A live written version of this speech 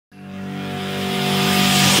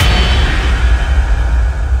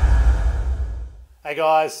Hey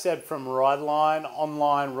guys, Seb from Rideline,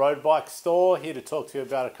 online road bike store, here to talk to you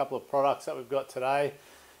about a couple of products that we've got today.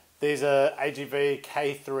 These are AGV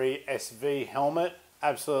K3 SV Helmet,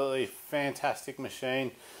 absolutely fantastic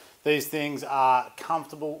machine. These things are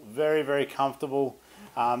comfortable, very, very comfortable.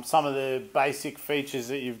 Some of the basic features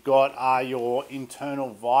that you've got are your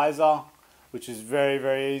internal visor, which is very,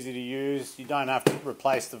 very easy to use. You don't have to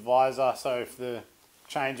replace the visor, so if the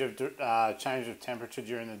change of temperature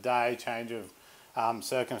during the day, change of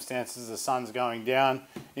circumstances, the sun's going down,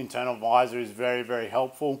 internal visor is very, very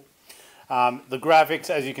helpful. The graphics,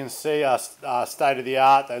 as you can see, are state of the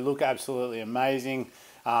art. They look absolutely amazing.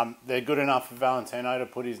 They're good enough for Valentino to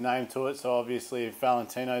put his name to it, so obviously if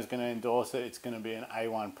Valentino is going to endorse it, it's going to be an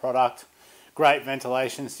A1 product. Great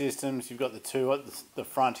ventilation systems. You've got the two at the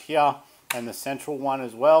front here and the central one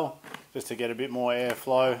as well, just to get a bit more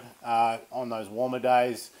airflow on those warmer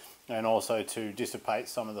days, and also to dissipate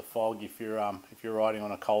some of the fog if you're riding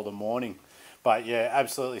on a colder morning. But yeah,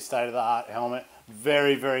 absolutely state-of-the-art helmet.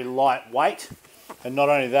 Very, very lightweight. And not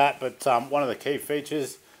only that, but one of the key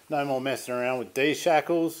features, no more messing around with these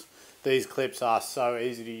shackles. These clips are so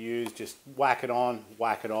easy to use. Just whack it on,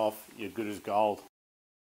 whack it off, you're good as gold.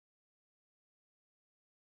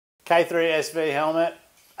 K3 SV helmet,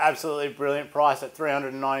 absolutely brilliant price at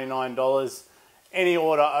 $399. Any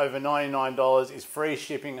order over $99 is free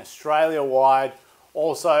shipping Australia-wide.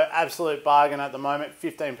 Also, absolute bargain at the moment,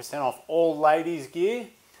 15% off all ladies gear.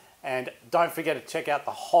 And don't forget to check out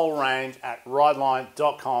the whole range at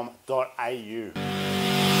rideline.com.au.